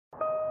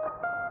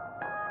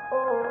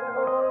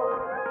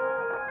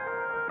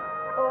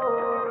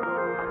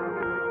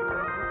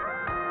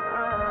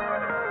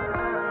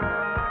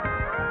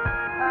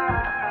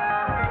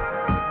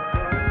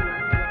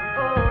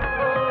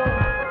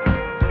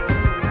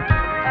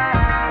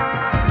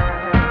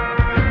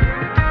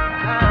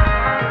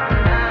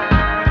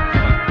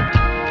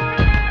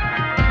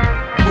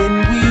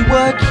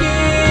were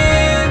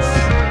kids,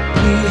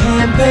 we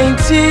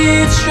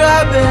hand-painted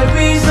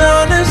strawberries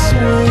on a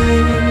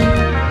swing.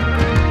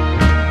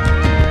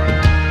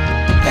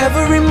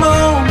 Every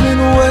moment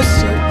was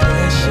so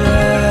precious.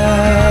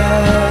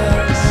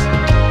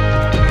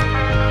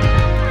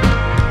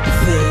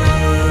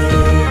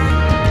 Then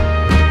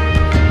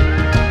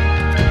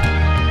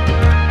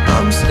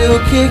I'm still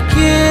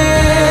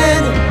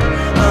kicking,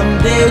 I'm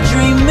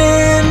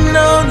daydreaming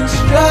on a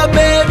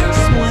strawberry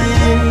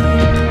swing.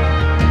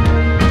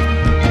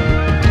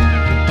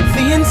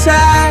 The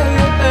entire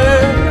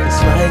earth is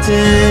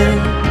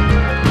frightened.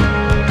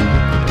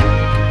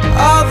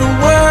 All the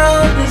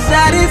world is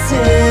at its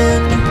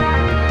end.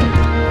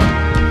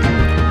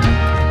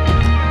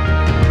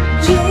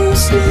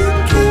 Just in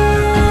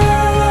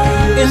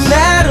case. And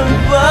atom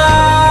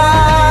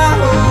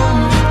bomb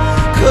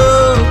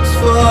comes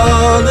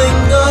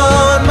falling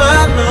on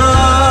my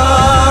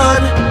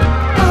lawn,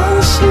 I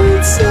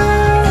should say,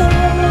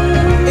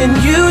 and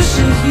you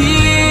should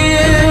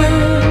hear,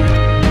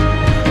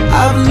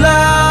 I've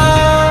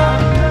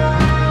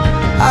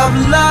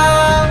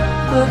loved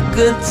the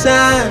good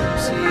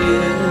times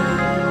here.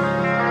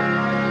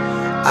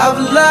 I've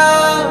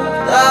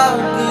loved our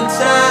good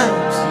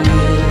times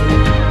here.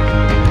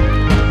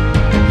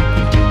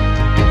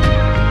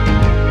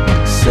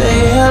 Say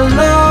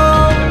hello,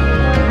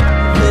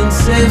 then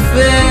say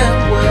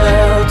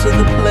farewell to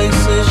the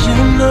places you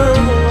know.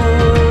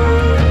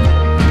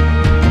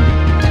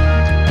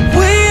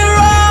 We're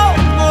all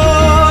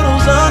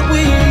mortals, aren't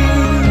we?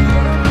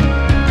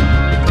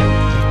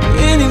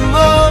 Any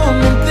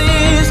moment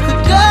this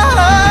could go.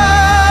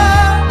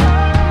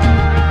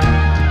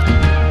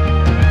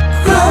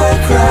 Cry,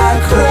 cry,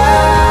 cry,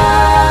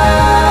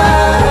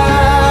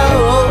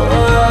 oh,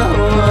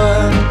 oh,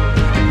 oh.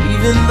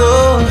 Even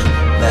though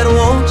that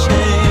won't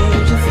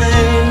change a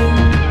thing.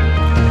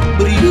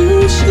 But you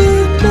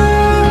should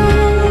know,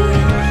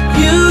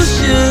 you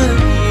should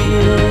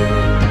hear,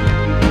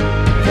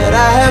 that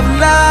I have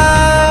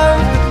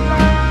loved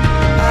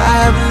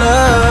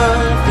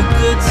the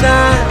good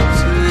times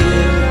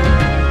here.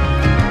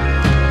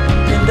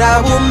 And I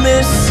will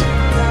miss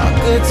our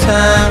good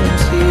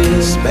times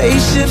here.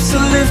 Spaceships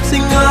are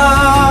lifting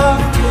off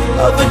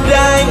of a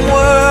dying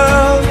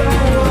world,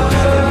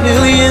 and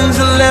millions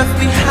are left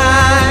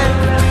behind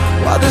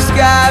while the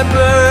sky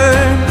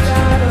burns.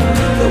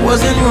 There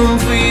wasn't room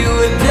for you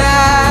and